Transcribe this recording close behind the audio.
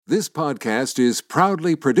This podcast is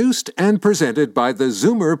proudly produced and presented by the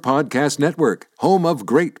Zoomer Podcast Network, home of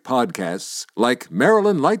great podcasts like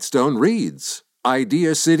Marilyn Lightstone Reads,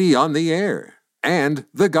 Idea City on the Air, and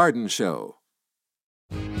The Garden Show.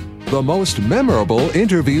 The most memorable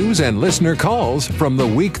interviews and listener calls from the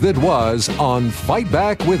week that was on Fight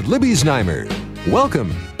Back with Libby Znaimer.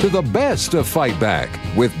 Welcome to the best of Fight Back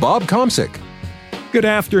with Bob Komsic. Good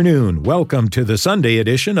afternoon. Welcome to the Sunday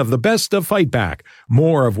edition of the Best of Fight Back.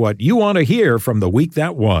 More of what you want to hear from the week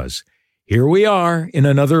that was. Here we are in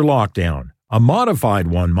another lockdown. A modified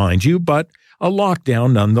one, mind you, but a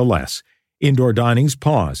lockdown nonetheless. Indoor dining's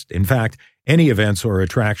paused. In fact, any events or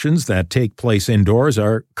attractions that take place indoors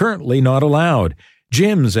are currently not allowed.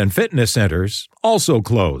 Gyms and fitness centers also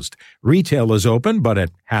closed. Retail is open, but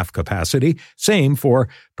at half capacity. Same for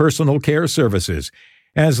personal care services.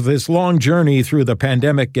 As this long journey through the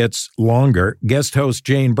pandemic gets longer, guest host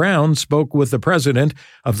Jane Brown spoke with the president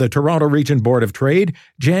of the Toronto Region Board of Trade,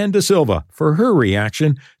 Jan De Silva, for her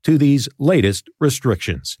reaction to these latest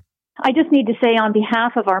restrictions. I just need to say on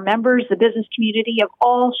behalf of our members, the business community of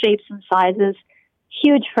all shapes and sizes,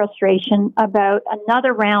 huge frustration about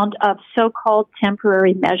another round of so-called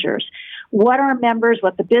temporary measures. What our members,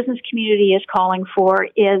 what the business community is calling for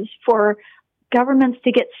is for governments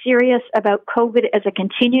to get serious about COVID as a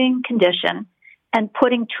continuing condition and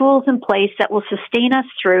putting tools in place that will sustain us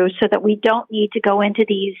through so that we don't need to go into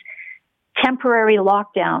these temporary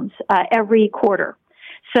lockdowns every quarter.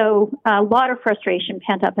 So a lot of frustration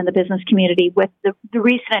pent up in the business community with the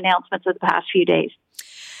recent announcements of the past few days.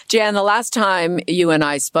 Jan, the last time you and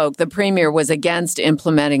I spoke, the Premier was against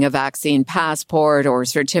implementing a vaccine passport or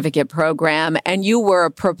certificate program, and you were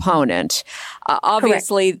a proponent.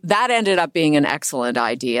 Obviously, Correct. That ended up being an excellent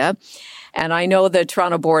idea. And I know the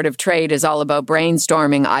Toronto Board of Trade is all about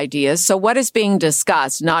brainstorming ideas. So what is being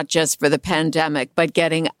discussed, not just for the pandemic, but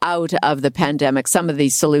getting out of the pandemic, some of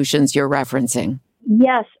these solutions you're referencing?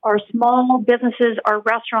 Yes, our small businesses, our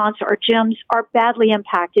restaurants, our gyms are badly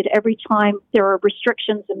impacted every time there are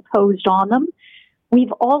restrictions imposed on them.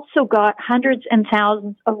 We've also got hundreds and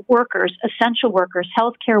thousands of workers, essential workers,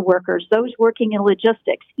 healthcare workers, those working in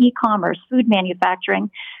logistics, e-commerce, food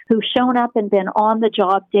manufacturing, who've shown up and been on the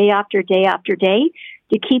job day after day after day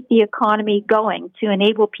to keep the economy going, to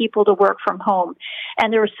enable people to work from home.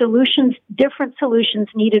 And there are solutions, different solutions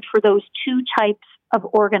needed for those two types of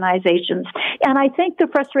organizations. And I think the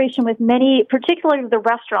frustration with many, particularly the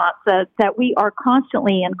restaurants that we are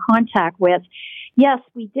constantly in contact with, yes,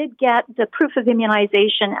 we did get the proof of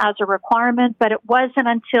immunization as a requirement, but it wasn't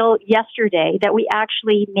until yesterday that we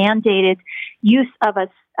actually mandated use of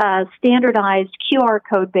a standardized QR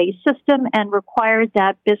code-based system and required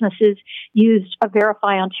that businesses use a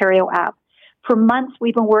Verify Ontario app. For months,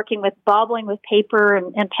 we've been working with bobbling with paper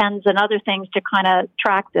and pens and other things to kind of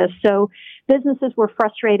track this. So businesses were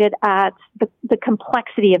frustrated at the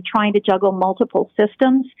complexity of trying to juggle multiple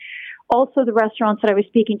systems. Also, the restaurants that I was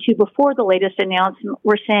speaking to before the latest announcement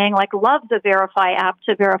were saying, love the Verify app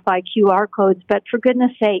to verify QR codes, but for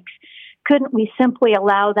goodness sakes, couldn't we simply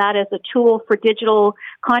allow that as a tool for digital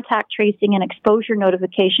contact tracing and exposure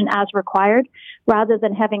notification as required, rather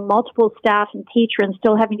than having multiple staff and patrons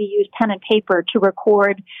still having to use pen and paper to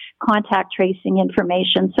record contact tracing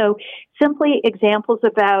information? So simply examples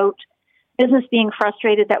about business being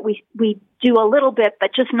frustrated that we do a little bit,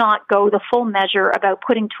 but just not go the full measure about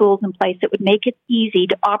putting tools in place that would make it easy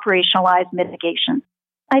to operationalize mitigation.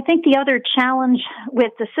 I think the other challenge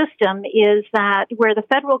with the system is that where the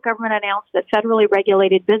federal government announced that federally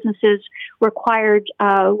regulated businesses required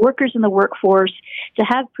workers in the workforce to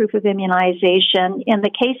have proof of immunization, in the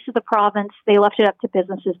case of the province, they left it up to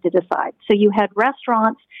businesses to decide. So you had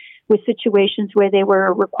restaurants with situations where they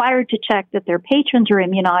were required to check that their patrons are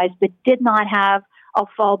immunized, but did not have a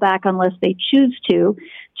fallback unless they choose to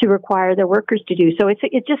require their workers to do so.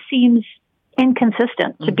 It just seems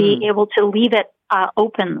inconsistent to be able to leave it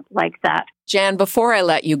open like that. Jan, before I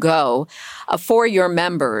let you go, for your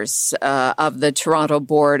members of the Toronto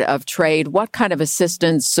Board of Trade, what kind of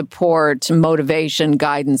assistance, support, motivation,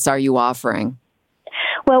 guidance are you offering?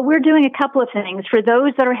 Well, we're doing a couple of things. For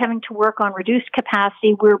those that are having to work on reduced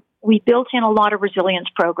capacity, we built in a lot of resilience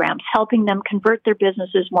programs, helping them convert their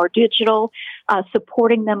businesses more digital,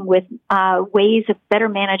 supporting them with ways of better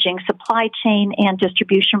managing supply chain and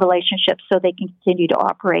distribution relationships so they can continue to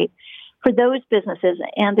operate. For those businesses,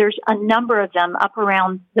 and there's a number of them up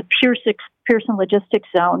around the Pearson Logistics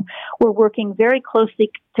Zone, we're working very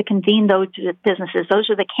closely to convene those businesses.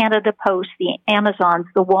 Those are the Canada Post, the Amazons,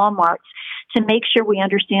 the Walmarts, to make sure we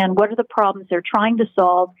understand what are the problems they're trying to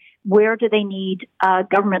solve, where do they need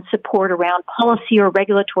government support around policy or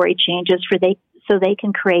regulatory changes so they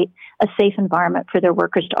can create a safe environment for their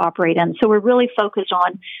workers to operate in. So we're really focused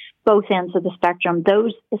on both ends of the spectrum.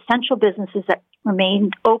 Those essential businesses that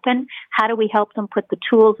remain open, how do we help them put the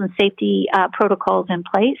tools and safety protocols in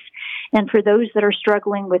place? And for those that are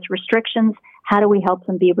struggling with restrictions, how do we help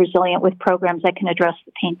them be resilient with programs that can address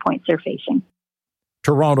the pain points they're facing?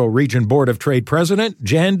 Toronto Region Board of Trade President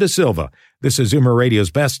Jan De Silva. This is Zoomer Radio's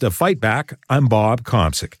Best of Fight Back. I'm Bob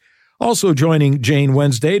Komsic. Also joining Jane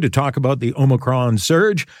Wednesday to talk about the Omicron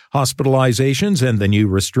surge, hospitalizations, and the new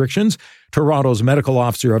restrictions, Toronto's Medical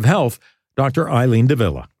Officer of Health, Dr. Eileen De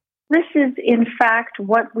Villa. This is, in fact,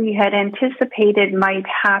 what we had anticipated might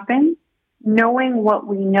happen, knowing what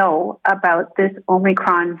we know about this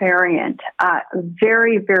Omicron variant.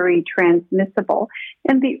 Very, very transmissible.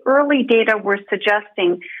 And the early data were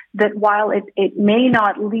suggesting that while it may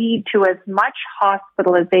not lead to as much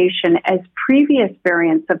hospitalization as previous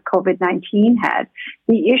variants of COVID-19 had,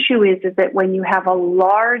 the issue is that when you have a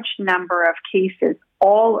large number of cases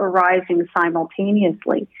all arising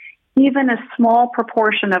simultaneously, even a small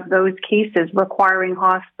proportion of those cases requiring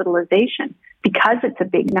hospitalization, because it's a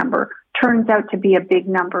big number, turns out to be a big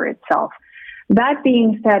number itself. That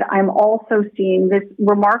being said, I'm also seeing this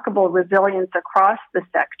remarkable resilience across the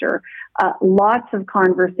sector, lots of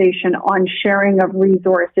conversation on sharing of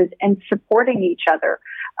resources and supporting each other,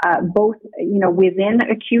 both within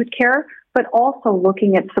acute care, but also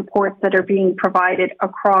looking at supports that are being provided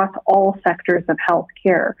across all sectors of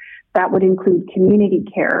healthcare. That would include community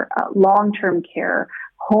care, long-term care,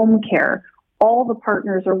 home care. All the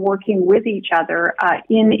partners are working with each other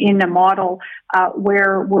in a model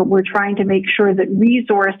where we're trying to make sure that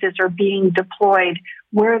resources are being deployed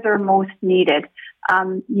where they're most needed,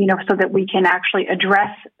 so that we can actually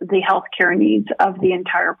address the healthcare needs of the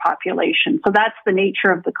entire population. So that's the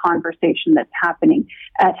nature of the conversation that's happening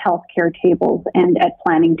at healthcare tables and at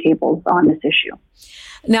planning tables on this issue.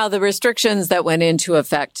 Now, the restrictions that went into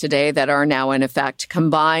effect today that are now in effect,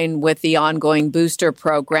 combined with the ongoing booster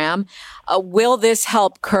program, will this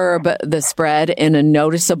help curb the spread in a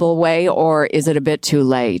noticeable way, or is it a bit too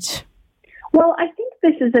late? Well, I think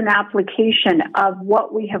this is an application of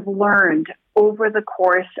what we have learned over the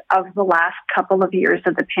course of the last couple of years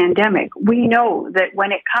of the pandemic. We know that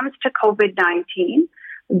when it comes to COVID-19,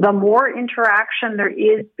 the more interaction there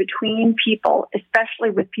is between people,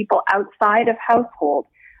 especially with people outside of household,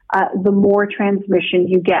 the more transmission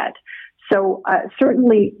you get. So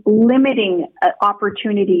certainly limiting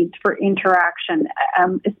opportunities for interaction,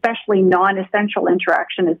 especially non-essential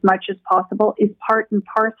interaction as much as possible, is part and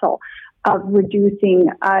parcel of reducing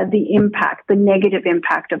the negative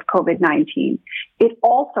impact of COVID-19. It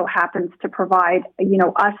also happens to provide,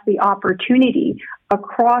 us the opportunity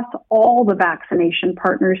across all the vaccination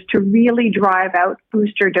partners to really drive out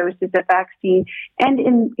booster doses of vaccine, and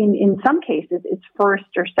in some cases, it's first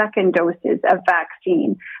or second doses of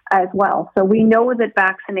vaccine as well. So we know that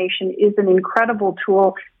vaccination is an incredible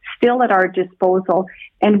tool still at our disposal,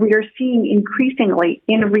 and we are seeing increasingly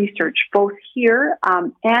in research, both here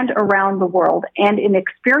and around the world, and in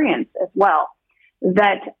experience as well,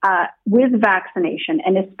 that with vaccination,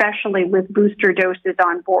 and especially with booster doses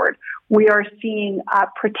on board, we are seeing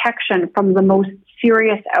protection from the most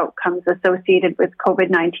serious outcomes associated with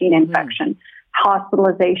COVID-19 infection.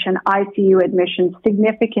 Hospitalization, ICU admissions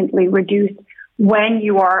significantly reduced when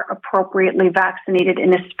you are appropriately vaccinated,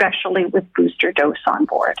 and especially with booster dose on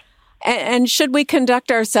board. And should we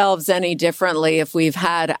conduct ourselves any differently if we've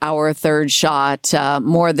had our third shot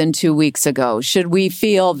more than 2 weeks ago? Should we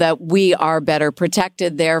feel that we are better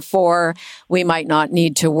protected, therefore we might not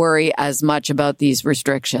need to worry as much about these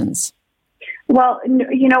restrictions? Well,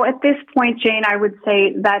 at this point, Jane, I would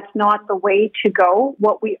say that's not the way to go.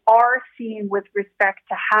 What we are seeing with respect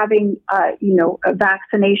to having, a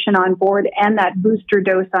vaccination on board and that booster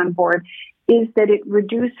dose on board is that it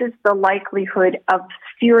reduces the likelihood of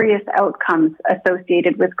serious outcomes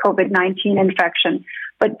associated with COVID-19 infection,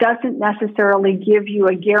 but doesn't necessarily give you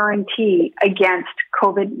a guarantee against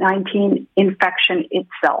COVID-19 infection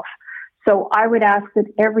itself. So I would ask that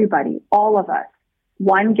everybody, all of us,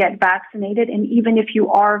 one, get vaccinated, and even if you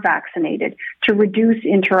are vaccinated, to reduce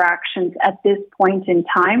interactions at this point in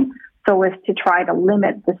time so as to try to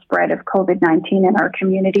limit the spread of COVID-19 in our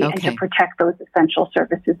community and to protect those essential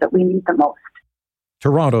services that we need the most.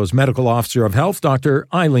 Toronto's Medical Officer of Health, Dr.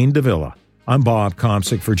 Eileen De Villa. I'm Bob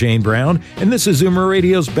Komsic for Jane Brown, and this is Zoomer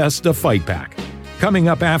Radio's Best of Fight Back. Coming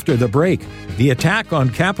up after the break, the attack on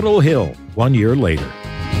Capitol Hill 1 year later.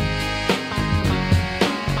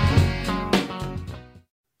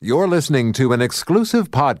 You're listening to an exclusive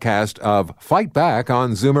podcast of Fight Back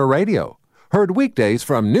on Zoomer Radio. Heard weekdays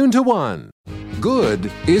from noon to 1.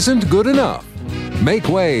 Good isn't good enough. Make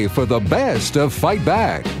way for the best of Fight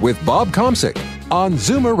Back with Bob Komsic on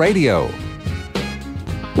Zoomer Radio.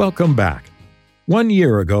 Welcome back. 1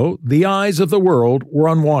 year ago, the eyes of the world were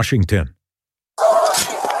on Washington.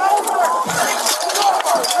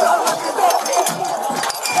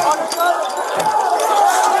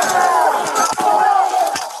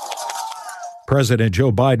 President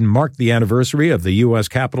Joe Biden marked the anniversary of the U.S.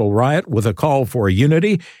 Capitol riot with a call for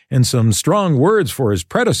unity and some strong words for his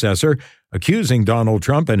predecessor, accusing Donald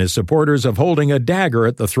Trump and his supporters of holding a dagger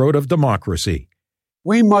at the throat of democracy.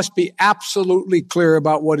 We must be absolutely clear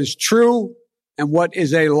about what is true and what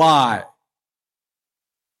is a lie.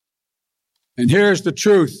 And here's the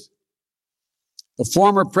truth. The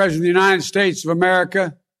former President of the United States of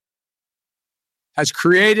America has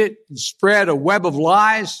created and spread a web of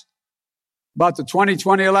lies about the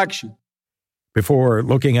 2020 election. Before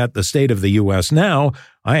looking at the state of the U.S. now,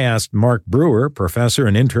 I asked Mark Brewer, professor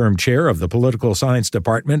and interim chair of the Political Science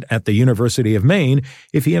Department at the University of Maine,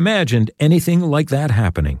 if he imagined anything like that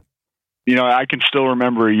happening. You know, I can still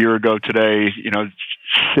remember a year ago today,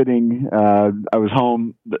 sitting, I was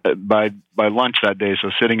home by lunch that day, so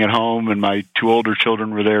sitting at home, and my two older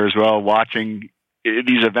children were there as well, watching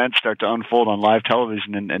these events start to unfold on live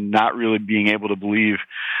television and not really being able to believe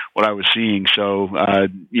what I was seeing. So,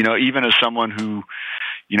 even as someone who,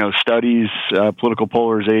 studies political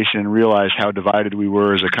polarization and realized how divided we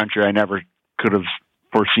were as a country, I never could have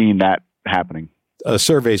foreseen that happening. A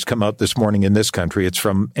survey's come out this morning in this country. It's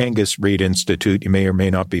from Angus Reid Institute. You may or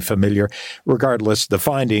may not be familiar. Regardless, the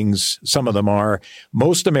findings, some of them are,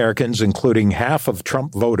 most Americans, including half of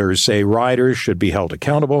Trump voters, say rioters should be held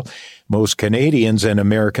accountable. Most Canadians and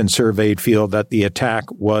Americans surveyed feel that the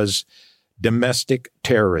attack was domestic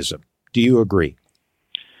terrorism. Do you agree?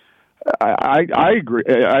 I agree.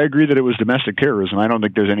 I agree that it was domestic terrorism. I don't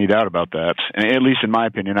think there's any doubt about that. And at least in my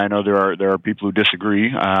opinion, I know there are people who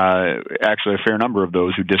disagree. Actually, a fair number of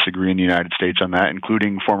those who disagree in the United States on that,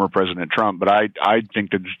 including former President Trump. But I think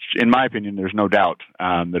that, in my opinion, there's no doubt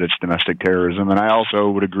that it's domestic terrorism. And I also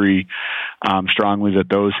would agree strongly that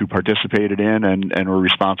those who participated in and were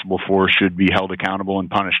responsible for should be held accountable and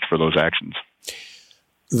punished for those actions.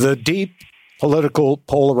 The deep political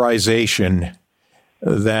polarization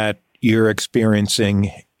that you're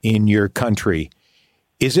experiencing in your country,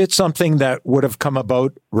 is it something that would have come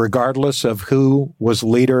about regardless of who was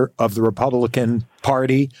leader of the Republican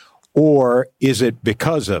Party, or is it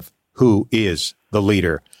because of who is the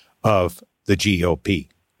leader of the GOP?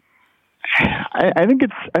 I think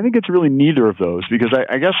it's really neither of those, because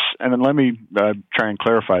I guess, and then let me try and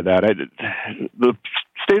clarify that. The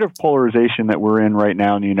state of polarization that we're in right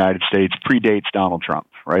now in the United States predates Donald Trump,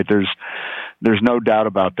 right? There's no doubt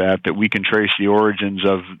about that we can trace the origins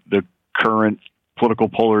of the current political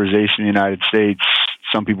polarization in the United States.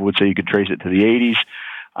 Some people would say you could trace it to the 80s.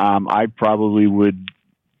 I probably would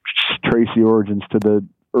trace the origins to the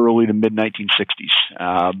early to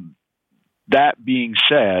mid-1960s. That being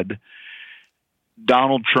said,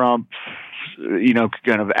 Donald Trump,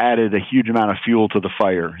 kind of added a huge amount of fuel to the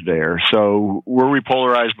fire there. So were we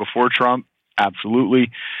polarized before Trump?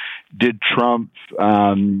 Absolutely. Did Trump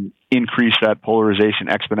increase that polarization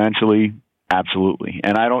exponentially? Absolutely.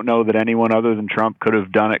 And I don't know that anyone other than Trump could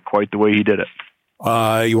have done it quite the way he did it.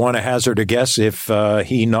 You want to hazard a guess if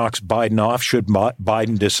he knocks Biden off? Should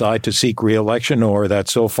Biden decide to seek re-election, or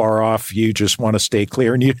that's so far off you just want to stay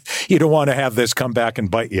clear and you don't want to have this come back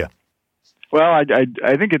and bite you? Well, I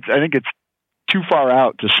think it's too far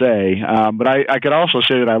out to say, but I could also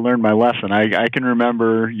say that I learned my lesson. I can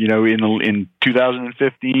remember, in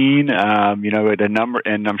 2015, at a number,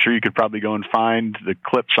 and I'm sure you could probably go and find the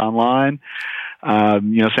clips online,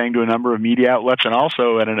 saying to a number of media outlets, and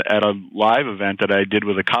also at a live event that I did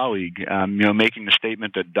with a colleague, making the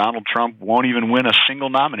statement that Donald Trump won't even win a single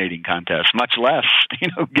nominating contest, much less,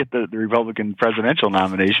 get the Republican presidential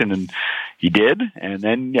nomination, and he did, and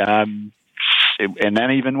then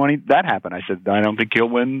even when that happened, I said, I don't think he'll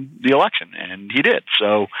win the election. And he did.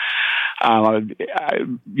 So,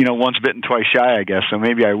 once bitten, twice shy, I guess. So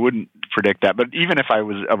maybe I wouldn't predict that. But even if I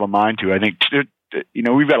was of a mind to, I think,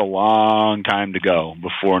 we've got a long time to go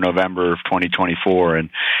before November of 2024. And,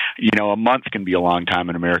 a month can be a long time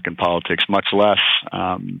in American politics, much less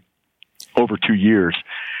over 2 years.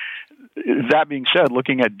 That being said,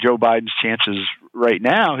 looking at Joe Biden's chances right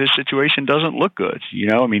now, his situation doesn't look good.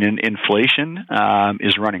 Inflation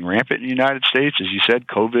is running rampant in the United States. As you said,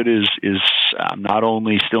 COVID is not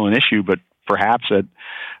only still an issue, but perhaps at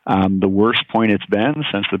the worst point it's been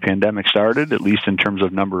since the pandemic started, at least in terms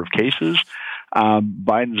of number of cases.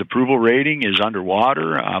 Biden's approval rating is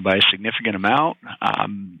underwater by a significant amount.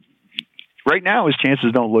 Right now, his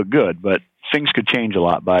chances don't look good, but things could change a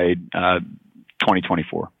lot by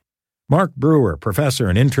 2024. Mark Brewer, professor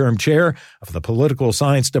and interim chair of the Political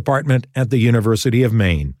Science Department at the University of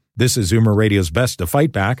Maine. This is Zoomer Radio's Best to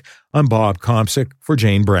Fight Back. I'm Bob Komsic for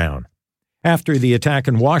Jane Brown. After the attack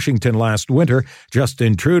in Washington last winter,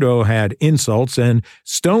 Justin Trudeau had insults and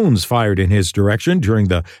stones fired in his direction during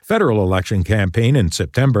the federal election campaign in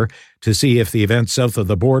September. To see if the events south of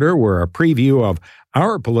the border were a preview of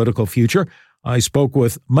our political future, I spoke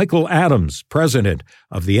with Michael Adams, president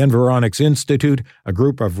of the Environics Institute, a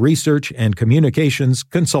group of research and communications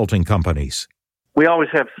consulting companies. We always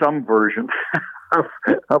have some version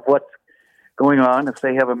of what's going on. If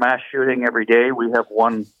they have a mass shooting every day, we have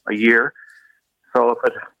one a year. So if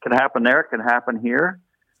it can happen there, it can happen here.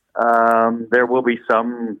 There will be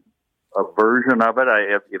some version of it.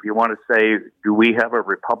 If you want to say, do we have a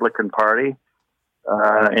Republican Party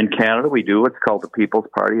in Canada? We do. It's called the People's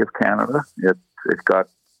Party of Canada. It got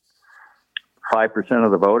 5%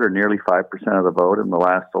 of the vote, or nearly 5% of the vote in the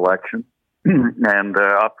last election, and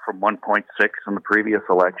up from 1.6 in the previous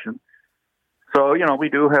election. So we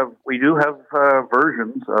do have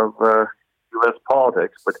versions of U.S.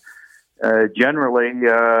 politics, but generally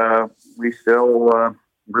we're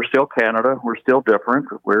still Canada. We're still different.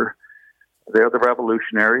 They're the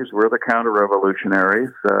revolutionaries. We're the counter-revolutionaries.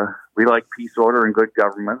 We like peace, order, and good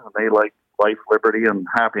government, and they like life, liberty, and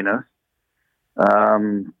happiness.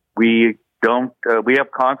 We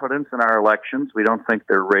have confidence in our elections. We don't think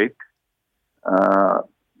they're rigged.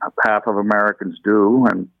 Half of Americans do,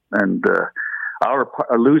 and our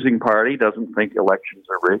losing party doesn't think elections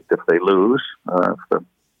are rigged if they lose. If the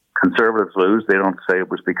Conservatives lose, they don't say it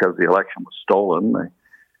was because the election was stolen.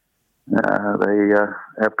 They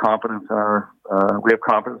have confidence in we have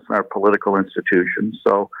confidence in our political institutions.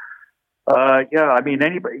 So,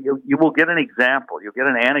 anybody, you will get an example. You'll get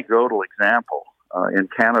an anecdotal example in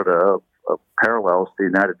Canada of parallels to the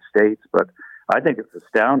United States. But I think it's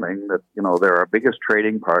astounding that, they're our biggest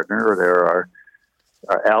trading partner, or they're our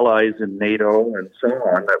allies in NATO and so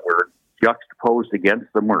on, that we're juxtaposed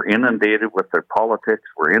against them. We're inundated with their politics.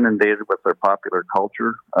 We're inundated with their popular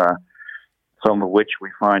culture. Some of which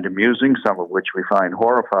we find amusing, some of which we find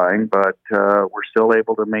horrifying, but we're still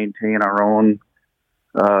able to maintain our own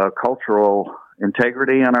cultural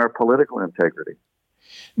integrity and our political integrity.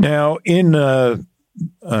 Now, in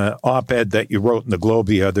op-ed that you wrote in the Globe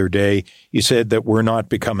the other day, you said that we're not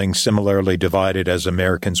becoming similarly divided as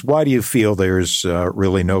Americans. Why do you feel there's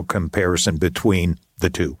really no comparison between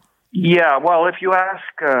the two? Yeah, well, if you ask,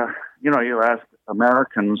 you ask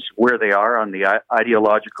Americans where they are on the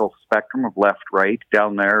ideological spectrum of left-right,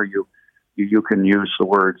 down there you can use the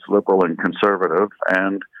words liberal and conservative,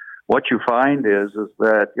 and what you find is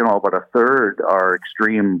that about a third are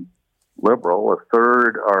extreme liberal, a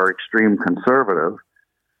third are extreme conservative,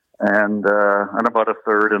 and about a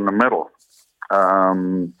third in the middle.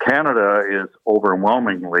 Canada is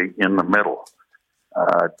overwhelmingly in the middle,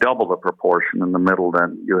 double the proportion in the middle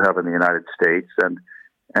than you have in the United States,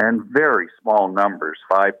 and very small numbers,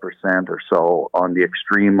 5% or so, on the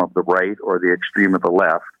extreme of the right or the extreme of the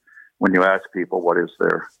left, when you ask people what is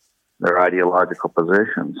their ideological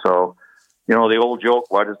position. So, the old joke,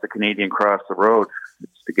 why does the Canadian cross the road?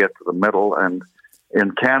 It's to get to the middle. And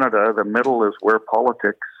in Canada, the middle is where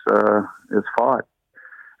politics is fought.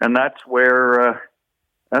 And that's where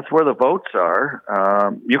the votes are.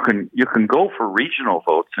 You can go for regional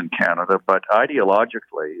votes in Canada, but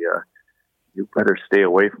ideologically, you better stay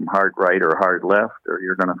away from hard right or hard left, or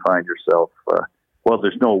you're going to find yourself,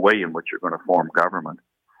 there's no way in which you're going to form government.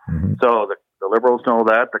 Mm-hmm. So the Liberals know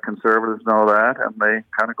that, the Conservatives know that, and they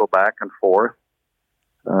kind of go back and forth.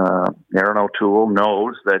 Aaron O'Toole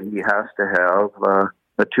knows that he has to have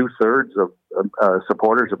the 2/3 of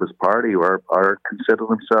supporters of his party who are consider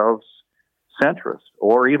themselves centrist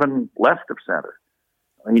or even left of center.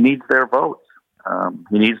 He needs their votes.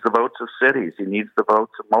 He needs the votes of cities. He needs the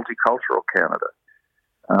votes of multicultural Canada.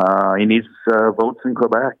 He needs votes in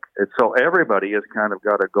Quebec. So everybody has kind of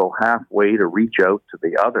got to go halfway to reach out to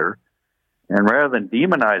the other. And rather than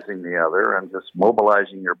demonizing the other and just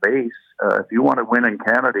mobilizing your base, if you want to win in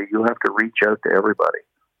Canada, you have to reach out to everybody.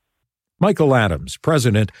 Michael Adams,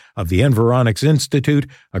 president of the Environics Institute,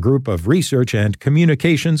 a group of research and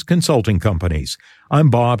communications consulting companies. I'm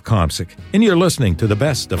Bob Komsic, and you're listening to the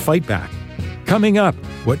Best of Fight Back. Coming up,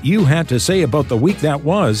 what you had to say about the week that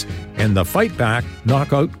was, and the Fight Back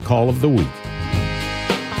Knockout Call of the Week.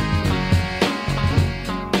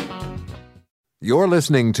 You're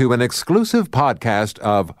listening to an exclusive podcast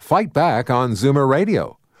of Fight Back on Zoomer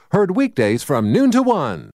Radio. Heard weekdays from noon to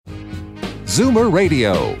 1. Zoomer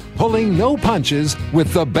Radio, pulling no punches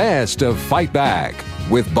with the best of Fight Back.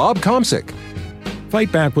 with Bob Komsic.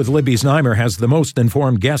 Fight Back with Libby Znaimer has the most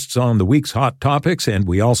informed guests on the week's hot topics, and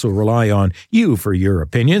we also rely on you for your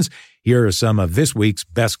opinions. Here are some of this week's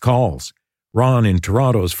best calls. Ron in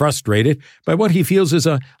Toronto is frustrated by what he feels is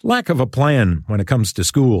a lack of a plan when it comes to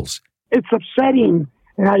schools. It's upsetting.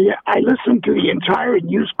 And I listened to the entire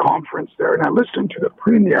news conference there, and I listened to the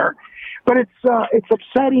premier. But it's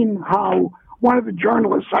upsetting how one of the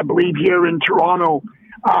journalists, I believe, here in Toronto,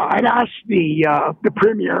 I'd asked the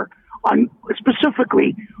premier on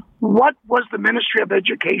specifically what was the Ministry of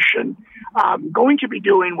Education going to be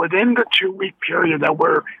doing within the 2-week period that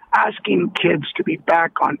we're asking kids to be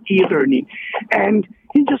back on e-learning. And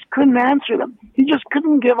he just couldn't answer them. He just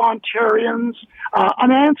couldn't give Ontarians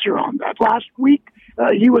an answer on that. Last week,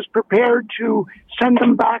 he was prepared to send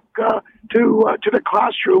them back to the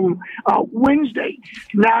classroom Wednesday.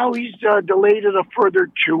 Now he's delayed it a further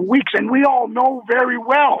 2 weeks, and we all know very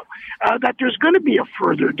well that there's going to be a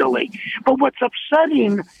further delay. But what's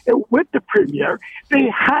upsetting with the premier, they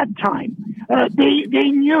had time. They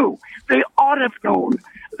knew. They ought to have known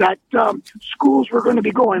that schools were going to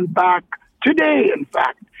be going back today, in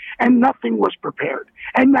fact, and nothing was prepared.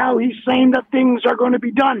 And now he's saying that things are going to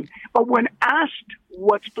be done. But when asked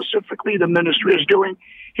what specifically the ministry is doing,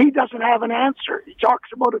 he doesn't have an answer. He talks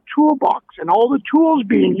about a toolbox and all the tools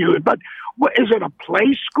being used. But is it a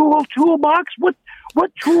play school toolbox? What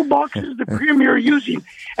toolbox is the premier using?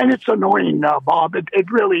 And it's annoying, Bob. It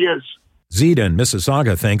really is. Zita in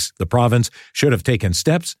Mississauga thinks the province should have taken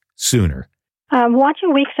steps sooner.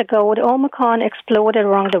 Watching weeks ago, the Omicron exploded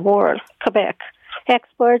around the world, Quebec.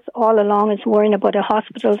 Experts all along is worrying about the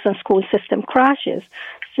hospitals and school system crashes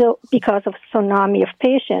because of tsunami of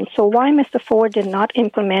patients. So why Mr. Ford did not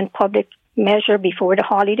implement public measure before the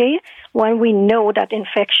holiday when we know that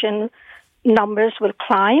infection numbers will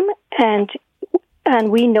climb and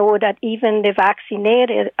we know that even the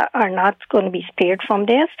vaccinated are not going to be spared from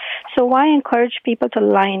this. So why encourage people to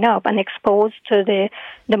line up and expose to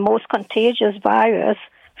the most contagious virus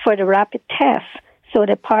for the rapid tests? So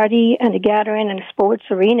the party and the gathering and the sports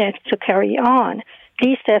arena to carry on.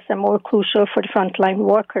 These tests are more crucial for the frontline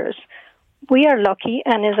workers. We are lucky,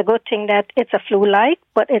 and it's a good thing that it's a flu-like,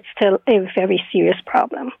 but it's still a very serious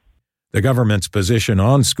problem. The government's position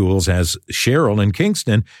on schools has Cheryl in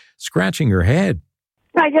Kingston scratching her head.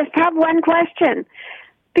 I just have one question.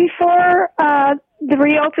 Before the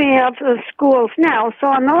reopening of the schools now, so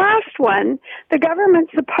on the last one, the government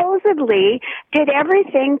supposedly did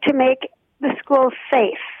everything to make the schools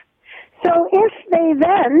safe. So if they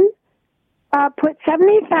then put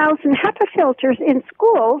 70,000 HEPA filters in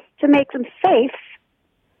schools to make them safe,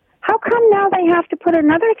 how come now they have to put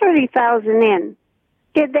another 30,000 in?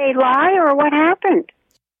 Did they lie or what happened?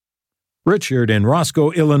 Richard in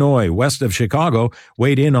Roscoe, Illinois, west of Chicago,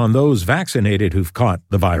 weighed in on those vaccinated who've caught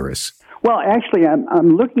the virus. Well, actually,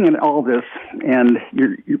 I'm looking at all this, and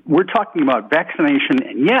we're talking about vaccination,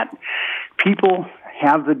 and yet people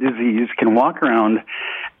have the disease, can walk around,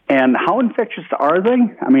 and how infectious are they?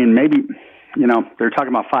 I mean, maybe, they're talking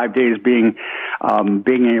about 5 days being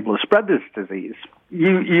able to spread this disease.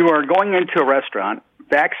 You are going into a restaurant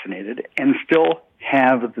vaccinated and still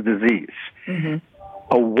have the disease. Mm-hmm.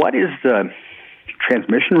 What is the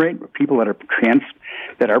transmission rate of people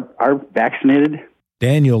that are vaccinated?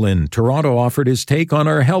 Daniel in Toronto offered his take on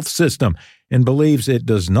our health system and believes it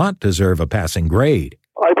does not deserve a passing grade.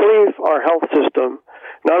 I believe our health system,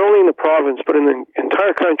 not only in the province but in the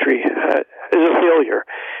entire country, is a failure.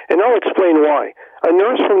 And I'll explain why. A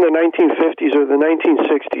nurse from the 1950s or the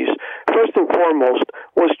 1960s, first and foremost,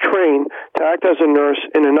 was trained to act as a nurse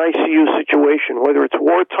in an ICU situation, whether it's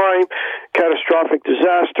wartime, catastrophic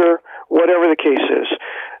disaster, whatever the case is.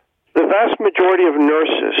 The vast majority of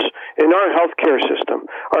nurses in our healthcare system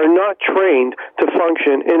are not trained to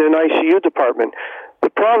function in an ICU department. The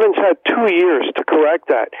province had 2 years to correct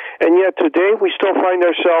that, and yet today we still find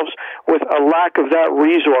ourselves with a lack of that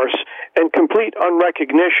resource and complete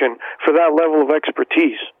unrecognition for that level of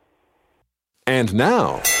expertise. And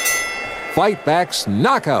now, Fight Back's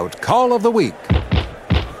Knockout Call of the Week.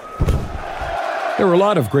 There were a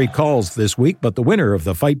lot of great calls this week, but the winner of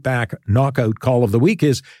the Fight Back Knockout Call of the Week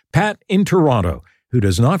is Pat in Toronto, who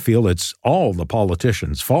does not feel it's all the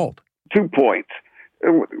politicians' fault. 2 points.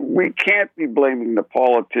 We can't be blaming the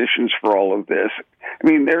politicians for all of this. I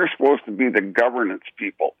mean, they're supposed to be the governance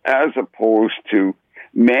people, as opposed to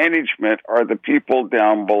management are the people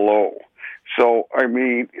down below. So, I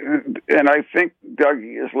mean, and I think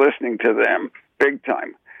Dougie is listening to them big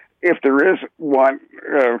time. If there is one,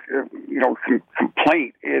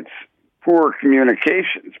 complaint, it's poor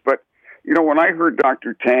communications. But when I heard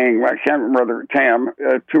Dr. Tang, I can't remember, Tam,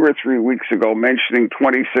 2 or 3 weeks ago mentioning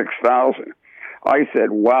 26,000, I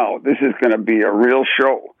said, wow, this is going to be a real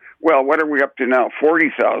show. Well, what are we up to now?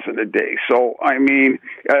 40,000 a day. So, I mean,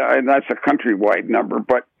 and that's a countrywide number,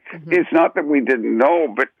 but it's not that we didn't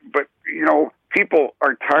know, but people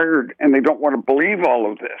are tired and they don't want to believe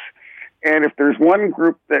all of this. And if there's one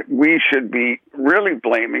group that we should be really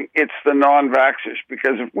blaming, it's the non-vaxxers,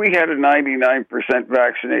 because if we had a 99%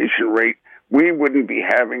 vaccination rate, we wouldn't be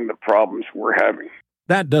having the problems we're having.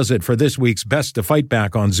 That does it for this week's Best to Fight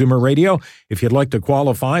Back on Zoomer Radio. If you'd like to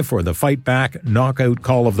qualify for the Fight Back Knockout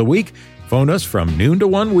Call of the Week, phone us from noon to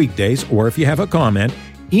 1 weekdays, or if you have a comment,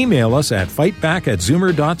 email us at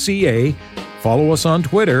fightback@zoomer.ca, follow us on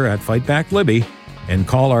Twitter at FightbackLibby, and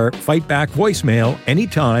call our Fight Back voicemail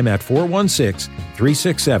anytime at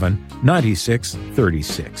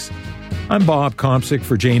 416-367-9636. I'm Bob Komsic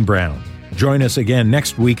for Jane Brown. Join us again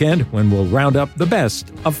next weekend when we'll round up the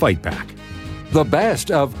best of Fight Back. The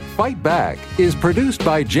Best of Fight Back is produced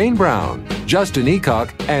by Jane Brown, Justin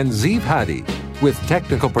Eacock, and Zeev Hadi, with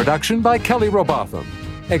technical production by Kelly Robotham.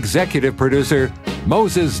 Executive producer,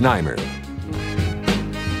 Moses Znaimer.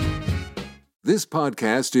 This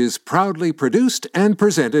podcast is proudly produced and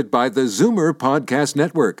presented by the Zoomer Podcast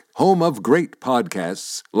Network, home of great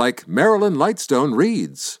podcasts like Marilyn Lightstone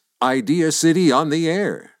Reads, Idea City on the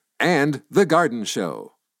Air, and The Garden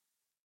Show.